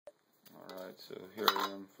Alright, so here I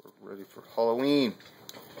am ready for Halloween.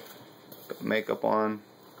 Got makeup on.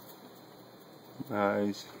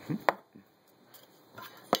 Eyes.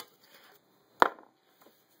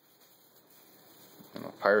 I'm a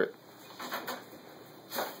pirate.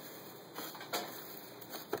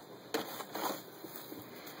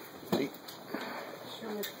 See?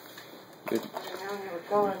 Good.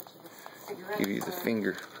 Give you the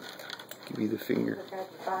finger. Give you the finger.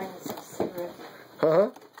 Huh?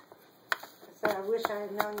 I wish I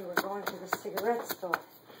had known you were going to the cigarette store.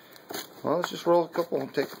 Well, let's just roll a couple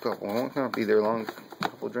and take a couple. I won't gonna be there long. A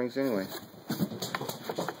couple of drinks anyway.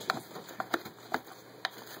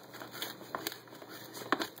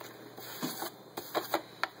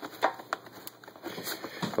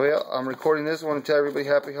 Well, I'm recording this. I want to tell everybody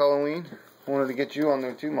Happy Halloween. I wanted to get you on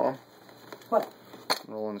there too, Mom. What?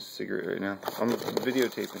 I'm rolling a cigarette right now. I'm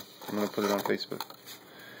videotaping. I'm going to put it on Facebook.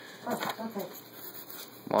 Oh, okay.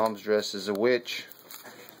 Mom's dressed as a witch.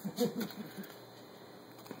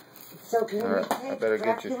 So can All right, we I take better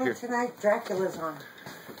get Dracula you here. tonight? Dracula's on.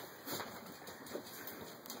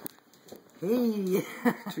 Hey.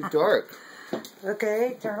 Too dark.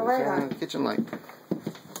 Okay, turn the light on. Kitchen light.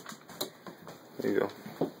 There you go.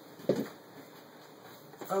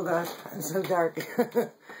 Oh gosh, it's so dark.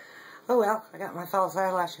 Oh well, I got my false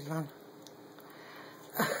eyelashes on.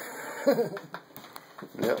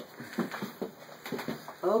 Yep.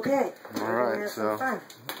 Okay. Alright, so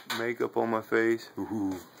makeup on my face.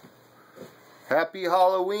 Ooh. Happy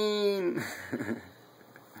Halloween!